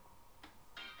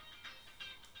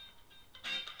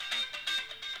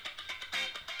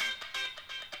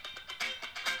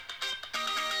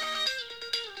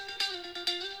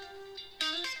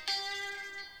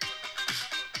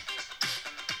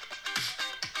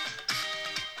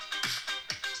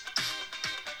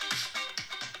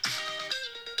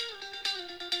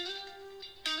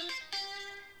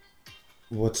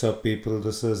What's up, people?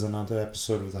 This is another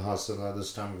episode of The Hustle.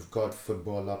 This time we've got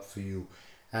football up for you,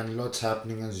 and lots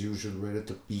happening as usual. We're at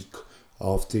the peak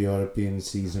of the European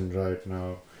season right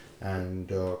now,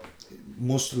 and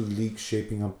most of the leagues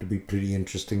shaping up to be pretty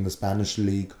interesting. The Spanish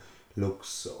league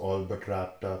looks all but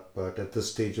wrapped up, but at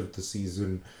this stage of the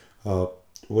season, uh,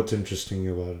 what's interesting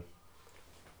about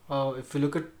it? If you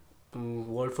look at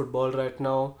world football right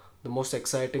now, the most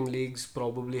exciting leagues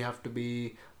probably have to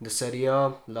be the Serie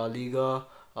A, La Liga,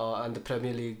 and the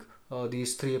Premier League.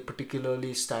 These three are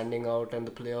particularly standing out, and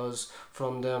the players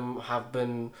from them have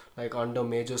been like under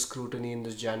major scrutiny in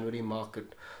this January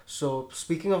market. So,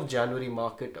 speaking of January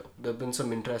market, there have been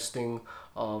some interesting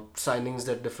signings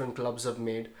that different clubs have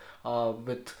made.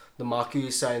 With the Mathew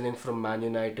signing from Man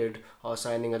United,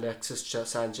 signing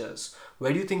Sanchez.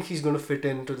 Where do you think he's going to fit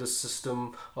into the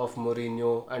system of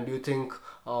Mourinho? And do you think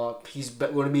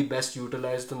going to be best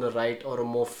utilized on the right or a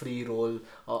more free role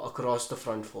across the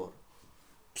front four?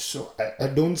 So I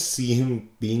don't see him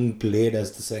being played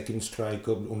as the second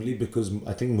striker only because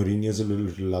I think Mourinho is a little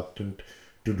reluctant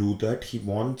to do that. He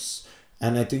wants,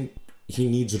 and I think he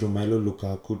needs Romelu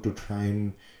Lukaku to try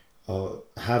and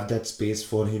have that space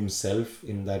for himself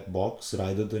in that box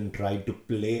rather than try to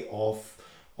play off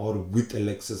or with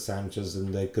Alexis Sanchez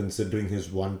in there, considering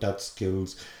his one-touch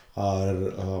skills are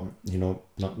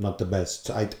not the best.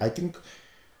 I think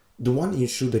the one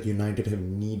issue that United have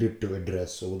needed to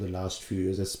address over the last few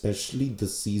years, especially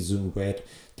this season where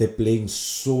they're playing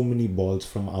so many balls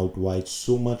from out wide,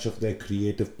 so much of their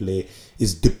creative play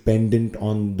is dependent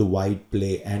on the wide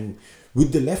play. And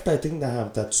with the left, I think they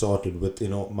have that sorted with,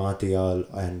 Martial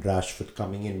and Rashford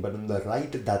coming in. But on the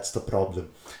right, that's the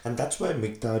problem. And that's why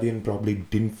Mkhitaryan probably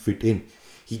didn't fit in.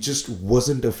 He just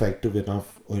wasn't effective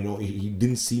enough. He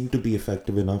didn't seem to be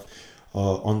effective enough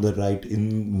on the right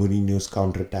in Mourinho's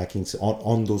counter-attacking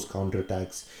on those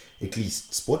counter-attacks. At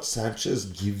least what Sanchez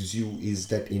gives you is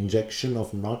that injection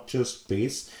of not just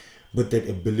pace but that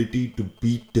ability to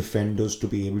beat defenders, to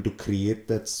be able to create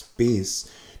that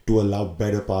space to allow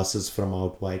better passes from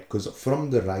out wide. Because from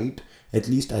the right, at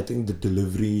least I think the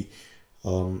delivery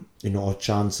or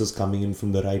chances coming in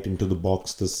from the right into the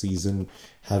box this season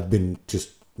have been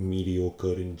just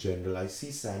mediocre in general. I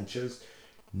see Sanchez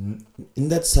in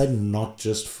that side not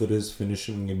just for his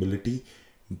finishing ability,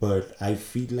 but I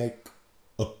feel like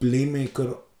a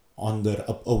playmaker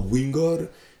a winger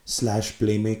slash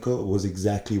playmaker was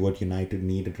exactly what United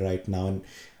needed right now. And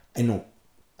I know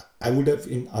I would have,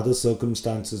 in other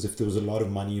circumstances, if there was a lot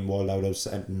of money involved, I would have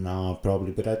said nah,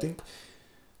 probably. But I think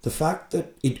the fact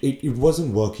that it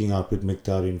wasn't working out with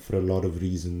Mkhitaryan for a lot of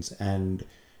reasons, and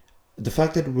the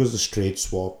fact that it was a straight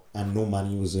swap and no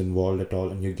money was involved at all,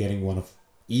 and you're getting one of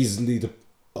easily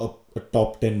a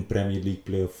top 10 Premier League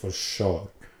player for sure.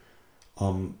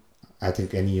 Um, I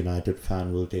think any United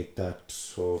fan will take that.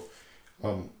 So,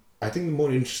 I think the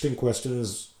more interesting question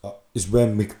is where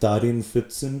Mkhitaryan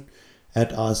fits in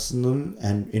at Arsenal,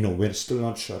 and we're still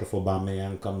not sure if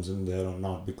Aubameyang comes in there or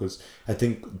not, because I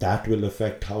think that will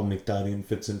affect how Mkhitaryan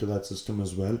fits into that system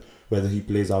as well, whether he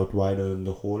plays out wide or in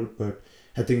the hole. But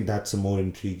I think that's a more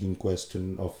intriguing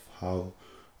question of how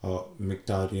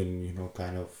Mkhitaryan,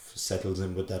 kind of settles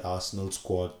in with that Arsenal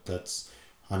squad that's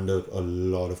under a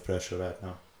lot of pressure right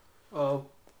now. Uh,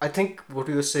 I think what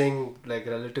you were saying, like,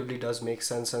 relatively does make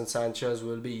sense, and Sanchez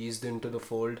will be eased into the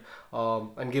fold.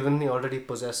 And given he already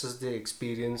possesses the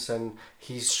experience and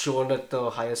he's shown at the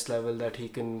highest level that he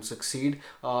can succeed,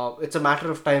 it's a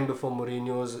matter of time before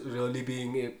Mourinho's really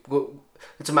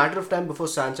it's a matter of time before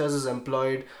Sanchez is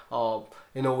employed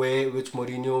in a way which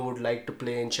Mourinho would like to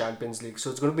play in Champions League. So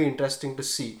it's going to be interesting to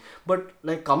see. But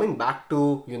like coming back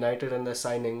to United and their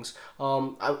signings,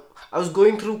 I was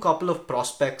going through a couple of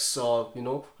prospects,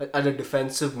 at a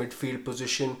defensive midfield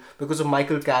position because of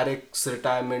Michael Carrick's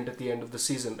retirement at the end of the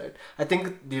season, right? I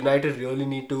think the United really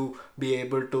need to be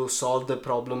able to solve the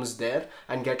problems there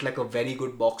and get like a very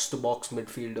good box-to-box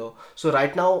midfielder. So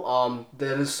right now,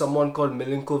 there is someone called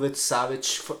Milinkovic Savic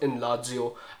in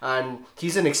Lazio, and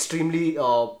he's an extremely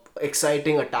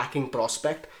exciting attacking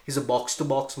prospect. He's a box to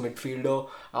box midfielder,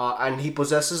 and he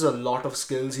possesses a lot of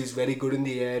skills. He's very good in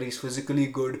the air, he's physically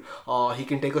good, he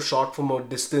can take a shot from a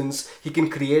distance, he can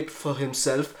create for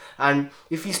himself. And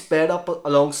if he's paired up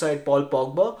alongside Paul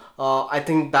Pogba, I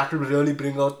think that will really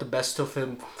bring out the best of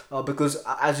him. Because,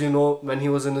 as you know, when he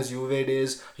was in his Juve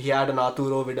days, he had an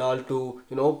Arturo Vidal to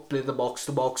play the box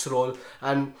to box role,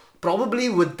 and probably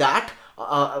with that,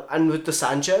 and with the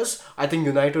Sanchez, I think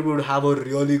United would have a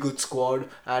really good squad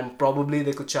and probably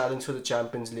they could challenge for the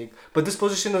Champions League. But this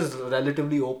position is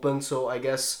relatively open, so I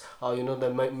guess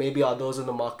there may be others in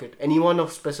the market. Anyone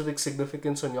of specific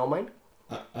significance on your mind?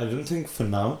 I don't think for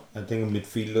now. I think a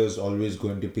midfielder is always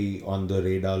going to be on the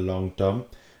radar long term,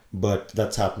 but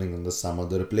that's happening in the summer.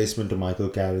 The replacement to Michael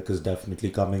Carrick is definitely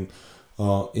coming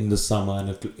in the summer, and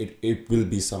it will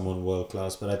be someone world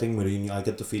class. But I think Mourinho, I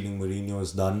get the feeling Mourinho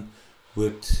is done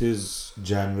with his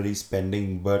January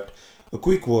spending. But a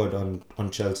quick word on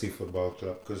Chelsea Football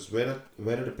Club, because we're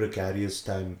at a precarious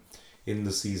time in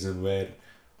the season where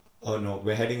oh no,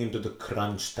 we're heading into the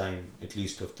crunch time, at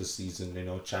least of the season.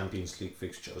 Champions League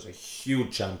fixtures, a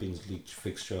huge Champions League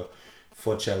fixture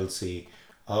for Chelsea.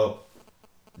 Uh,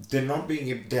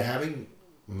 they're having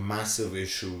massive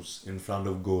issues in front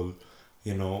of goal.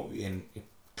 And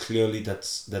clearly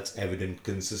that's evident.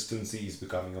 Consistency is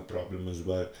becoming a problem as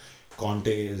well.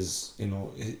 Conte is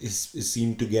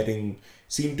seem to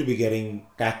be getting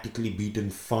tactically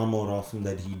beaten far more often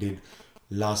than he did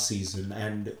last season,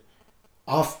 and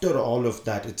after all of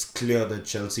that, it's clear that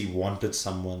Chelsea wanted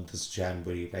someone this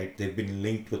January, right? They've been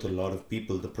linked with a lot of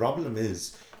people. The problem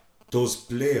is those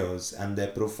players and their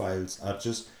profiles are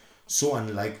just so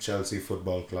unlike Chelsea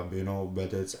Football Club,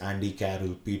 whether it's Andy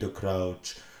Carroll, Peter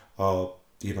Crouch, uh,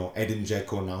 Edin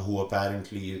Dzeko now, who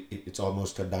apparently it's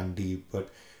almost a done deal. But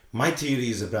my theory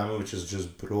is Abramovich is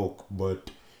just broke,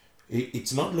 but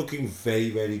it's not looking very,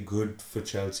 very good for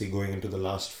Chelsea going into the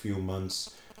last few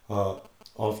months uh,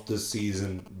 of the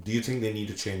season. Do you think they need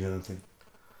to change anything?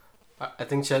 I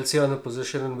think Chelsea are in a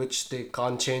position in which they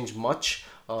can't change much.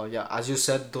 Yeah, as you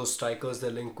said, those strikers they're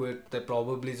linked with, they're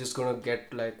probably just gonna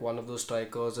get like one of those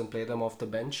strikers and play them off the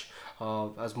bench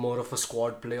as more of a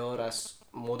squad player, as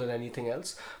more than anything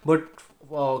else. But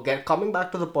coming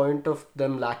back to the point of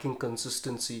them lacking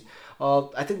consistency,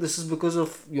 I think this is because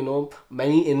of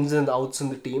many ins and outs in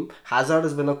the team. Hazard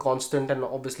has been a constant, and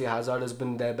obviously Hazard has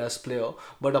been their best player.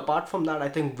 But apart from that, I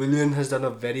think Willian has done a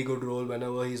very good role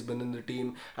whenever he's been in the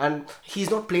team, and he's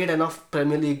not played enough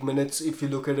Premier League minutes if you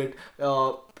look at it.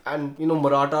 And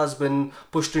Morata has been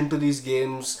pushed into these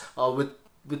games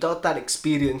without that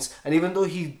experience, and even though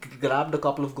he grabbed a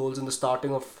couple of goals in the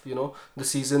starting of the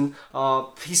season,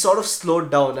 he sort of slowed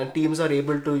down, and teams are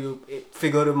able to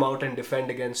figure him out and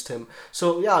defend against him.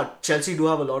 So yeah, Chelsea do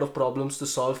have a lot of problems to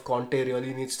solve. Conte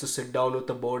really needs to sit down with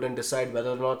the board and decide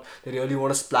whether or not they really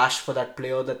want to splash for that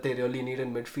player that they really need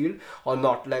in midfield or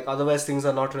not. Like, otherwise things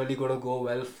are not really going to go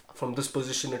well from this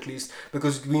position, at least,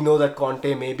 because we know that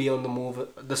Conte may be on the move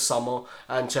this summer,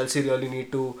 and Chelsea really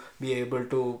need to be able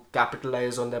to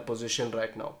capitalize on their position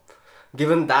right now.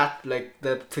 Given that, like,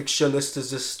 the fixture list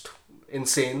is just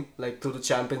insane. Like, through the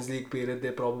Champions League period,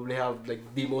 they probably have like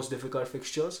the most difficult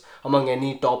fixtures among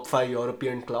any top five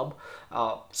European club.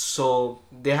 So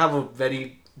they have a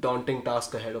very daunting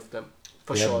task ahead of them,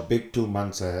 for They have sure. big 2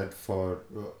 months ahead for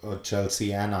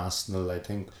Chelsea and Arsenal. I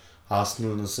think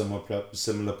Arsenal in a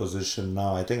similar position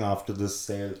now. I think after this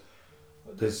sale,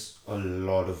 there's a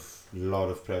lot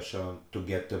of pressure to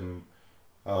get them,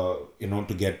 in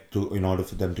order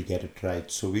for them to get it right.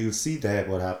 So we'll see there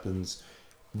what happens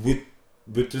with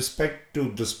with respect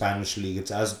to the Spanish league.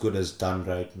 It's as good as done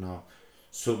right now.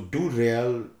 So do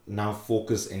Real now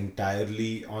focus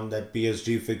entirely on that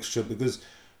PSG fixture, because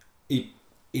it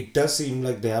it does seem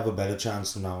like they have a better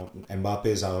chance now.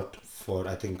 Mbappe's out for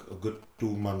I think a good 2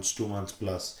 months, 2 months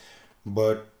plus.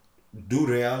 But do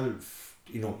Real,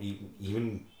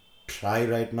 even try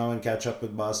right now and catch up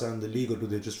with Barca in the league, or do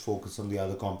they just focus on the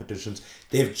other competitions?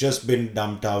 They've just been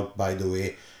dumped out, by the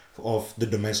way, of the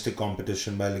domestic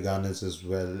competition by Leganes as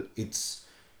well. Is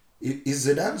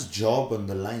Zidane's job on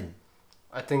the line?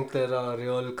 I think there are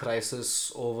real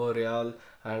crisis over Real,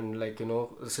 and like the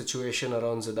situation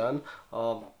around Zidane.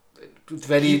 It's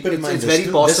very Keep in mind, it's very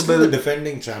they're still the possible.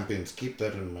 defending champions. Keep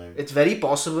that in mind. It's very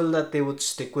possible that they would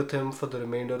stick with him for the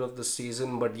remainder of the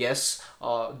season, but yes,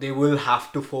 they will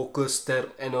have to focus their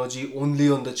energy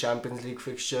only on the Champions League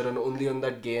fixture and only on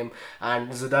that game. And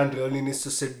Zidane really needs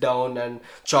to sit down and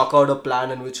chalk out a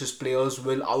plan in which his players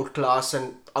will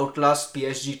outlast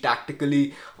PSG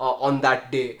tactically on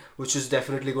that day, which is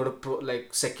definitely going to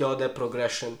secure their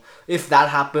progression. If that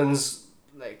happens,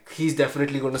 like, he's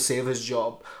definitely going to save his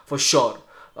job for sure,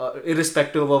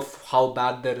 irrespective of how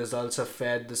bad their results have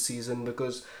fared this season,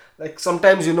 because like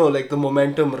sometimes like the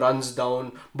momentum runs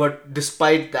down, but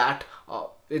despite that,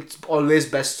 it's always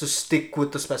best to stick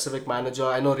with the specific manager.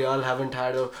 I know Real haven't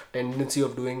had a tendency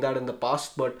of doing that in the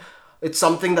past, but it's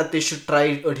something that they should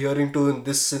try adhering to in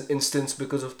this instance,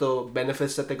 because of the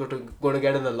benefits that they're going to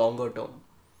get in the longer term.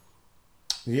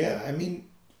 Yeah, I mean,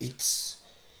 it's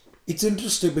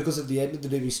interesting because at the end of the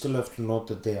day, we still have to note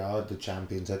that they are the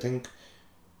champions. I think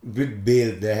with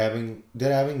Bale, they're having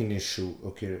an issue,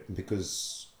 okay,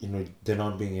 because they're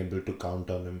not being able to count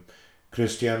on him.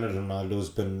 Cristiano Ronaldo's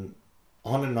been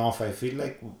on and off, I feel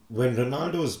like when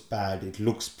Ronaldo is bad, it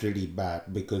looks pretty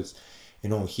bad because,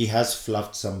 he has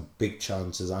fluffed some big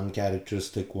chances,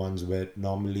 uncharacteristic ones where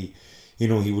normally, he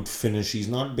would finish. He's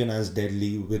not been as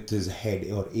deadly with his head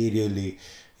or aerially,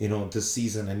 this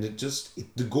season. And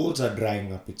the goals are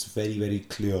drying up. It's very, very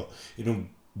clear.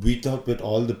 We thought with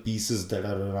all the pieces that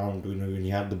are around, when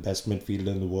you have the best midfielder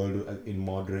in the world in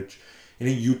Modric,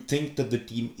 you think that the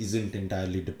team isn't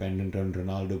entirely dependent on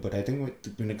Ronaldo, but I think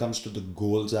when it comes to the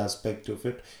goals aspect of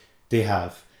it, they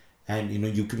have. And,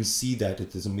 you can see that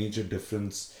it is a major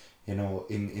difference,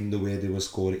 in the way they were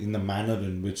scoring, in the manner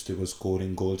in which they were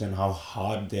scoring goals and how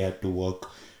hard they had to work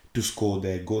to score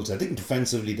their goals. I think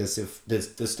defensively, they're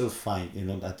still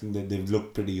fine. I think that they've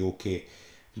looked pretty okay,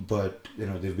 but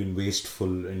they've been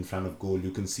wasteful in front of goal.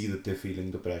 You can see that they're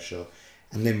feeling the pressure,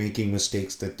 and they're making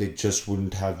mistakes that they just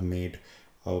wouldn't have made,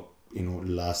 uh,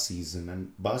 last season.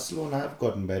 And Barcelona have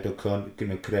gotten better.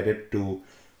 Credit to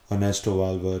Ernesto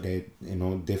Valverde.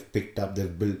 They've picked up,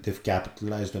 they've built, they've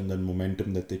capitalized on the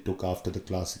momentum that they took after the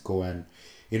Clasico. And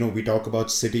we talk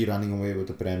about City running away with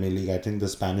the Premier League. I think the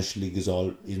Spanish league is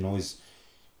all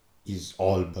is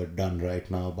all but done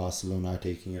right now. Barcelona are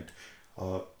taking it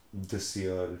this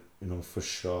year, for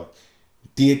sure.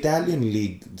 The Italian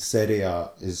league, Serie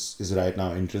A, is right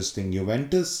now interesting.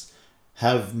 Juventus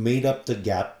have made up the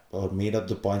gap or made up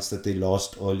the points that they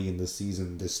lost early in the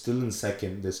season. They're still in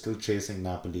second. They're still chasing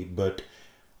Napoli, but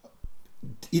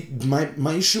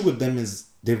my issue with them is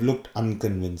they've looked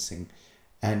unconvincing,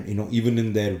 and even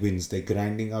in their wins, they're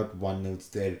grinding out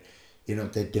 1-0.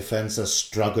 Their defense has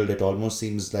struggled. It almost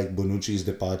seems like Bonucci's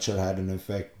departure had an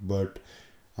effect, but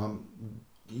um,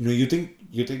 you think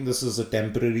this is a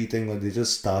temporary thing, or they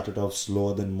just started off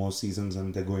slower than most seasons,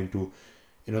 and they're going to,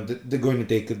 they're going to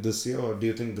take it this year, or do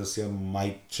you think this year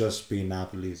might just be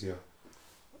Napoli's year?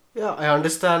 Yeah, I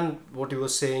understand what you were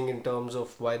saying in terms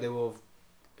of why they were,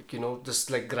 just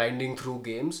like grinding through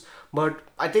games. But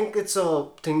I think it's a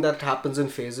thing that happens in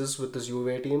phases with this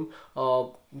Juve team.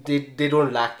 They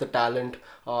don't lack the talent,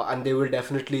 and they will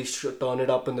definitely turn it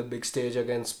up in the big stage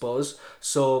against Spurs.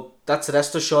 So that's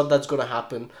rest assured that's going to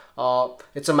happen.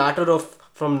 It's a matter of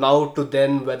from now to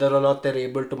then whether or not they're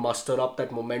able to muster up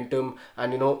that momentum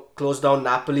and close down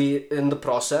Napoli in the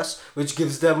process, which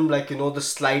gives them like the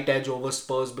slight edge over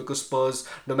Spurs, because Spurs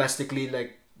domestically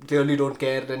like clearly don't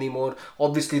care anymore.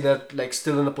 Obviously, they're like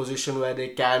still in a position where they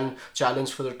can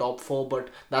challenge for the top four, but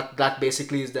that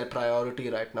basically is their priority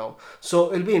right now.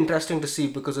 So it'll be interesting to see,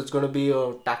 because it's going to be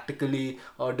a tactically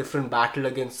different battle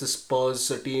against the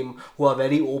Spurs team, who are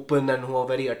very open and who are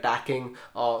very attacking.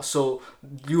 So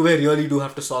Juve really do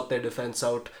have to sort their defense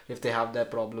out if they have their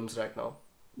problems right now.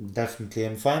 Definitely.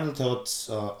 And final thoughts.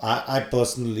 I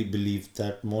personally believe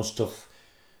that most of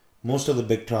the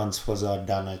big transfers are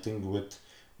done. I think with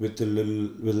a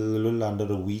little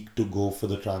under a week to go for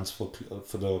the transfer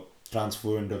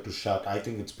window to shut, I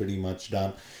think it's pretty much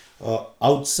done.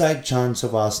 Outside chance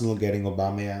of Arsenal getting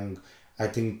Aubameyang, I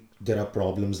think there are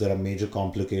problems. There are major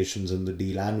complications in the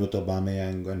deal, and with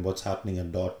Aubameyang and what's happening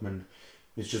at Dortmund,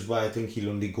 which is why I think he'll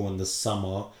only go in the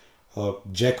summer.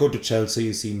 Dzeko to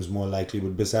Chelsea seems more likely,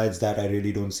 but besides that, I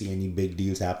really don't see any big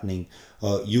deals happening.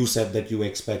 You said that you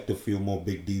expect a few more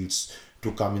big deals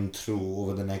to come in through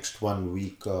over the next 1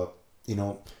 week. You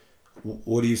know,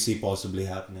 what do you see possibly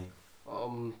happening?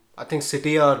 I think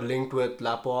City are linked with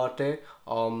Laporte.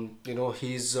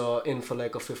 He's in for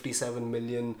like a 57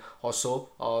 million or so.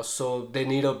 So they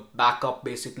need a backup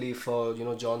basically for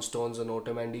John Stones and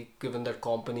Otamendi, given that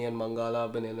Company and Mangala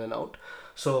have been in and out.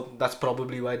 So that's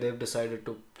probably why they've decided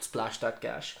to splash that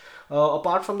cash.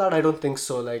 Apart from that, I don't think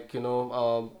so. Like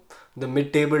the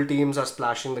mid-table teams are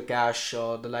splashing the cash.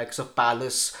 The likes of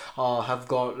Palace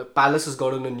has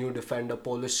gotten a new defender,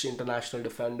 Polish international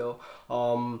defender.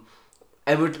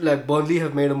 Like Burnley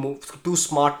have made a move, two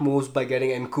smart moves by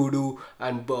getting Nkudu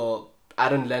and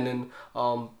Aaron Lennon.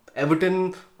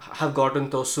 Everton have gotten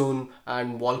Tosun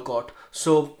and Walcott.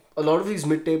 So a lot of these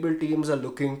mid-table teams are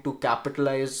looking to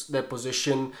capitalize their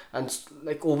position and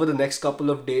like over the next couple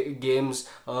of games,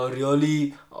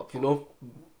 really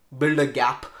build a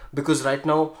gap, because right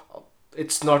now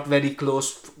it's not very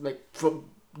close. Like from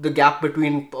the gap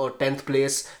between 10th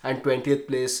place and 20th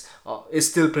place is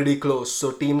still pretty close,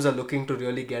 so teams are looking to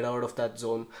really get out of that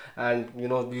zone. And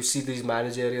you see these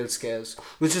managerial scares,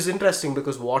 which is interesting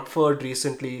because Watford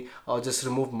recently just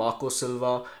removed Marco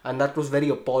Silva, and that was very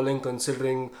appalling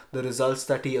considering the results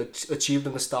that he achieved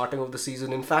in the starting of the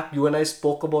season. In fact, you and I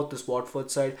spoke about this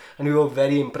Watford side and we were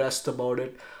very impressed about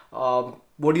it.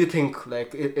 What do you think?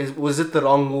 Like, was it the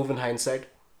wrong move in hindsight?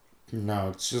 No,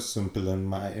 it's just simple. In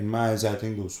my eyes, I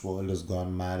think this world has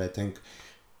gone mad. I think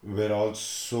we're all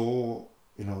so,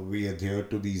 we adhere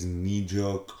to these knee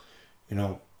jerk,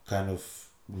 kind of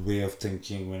way of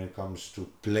thinking when it comes to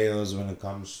players, when it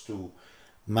comes to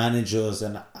managers,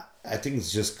 and I think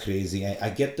it's just crazy. I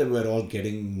get that we're all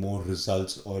getting more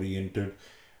results oriented,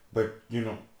 but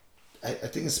I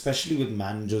think especially with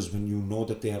managers, when you know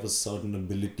that they have a certain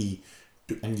ability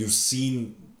to, and you've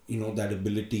seen that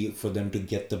ability for them to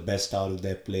get the best out of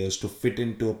their players, to fit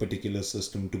into a particular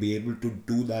system, to be able to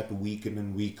do that week in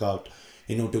and week out,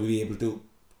 to be able to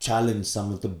challenge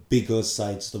some of the bigger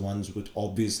sides, the ones with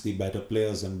obviously better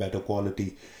players and better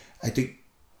quality. I think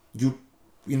you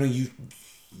you know you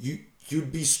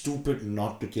you'd be stupid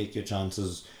not to take your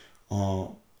chances uh,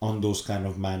 on those kind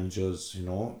of managers,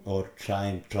 or try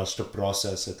and trust a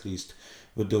process at least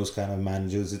with those kind of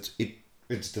managers.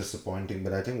 It's disappointing,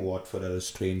 but I think Watford are a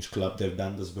strange club. They've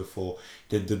done this before.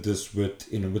 They did this with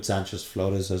with Sanchez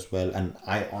Flores as well, and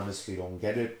I honestly don't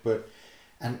get it. But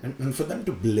and for them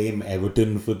to blame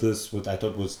Everton for this, what I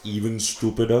thought was even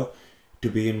stupider, to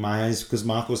be in my eyes, because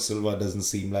Marco Silva doesn't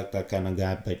seem like that kind of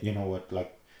guy. But you know what,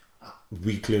 like,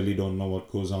 we clearly don't know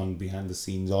what goes on behind the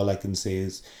scenes. All I can say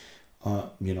is, uh,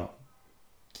 you know,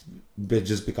 we're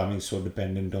just becoming so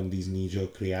dependent on these knee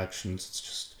jerk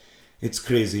reactions. It's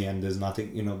crazy, and there's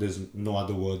nothing, there's no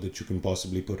other word that you can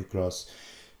possibly put across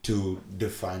to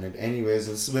define it. Anyways,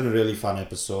 this has been a really fun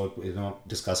episode.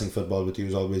 Discussing football with you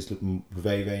is always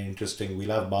very, very interesting. We'll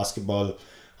have basketball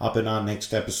up in our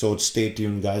next episode. Stay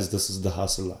tuned, guys. This is The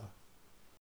Hustler.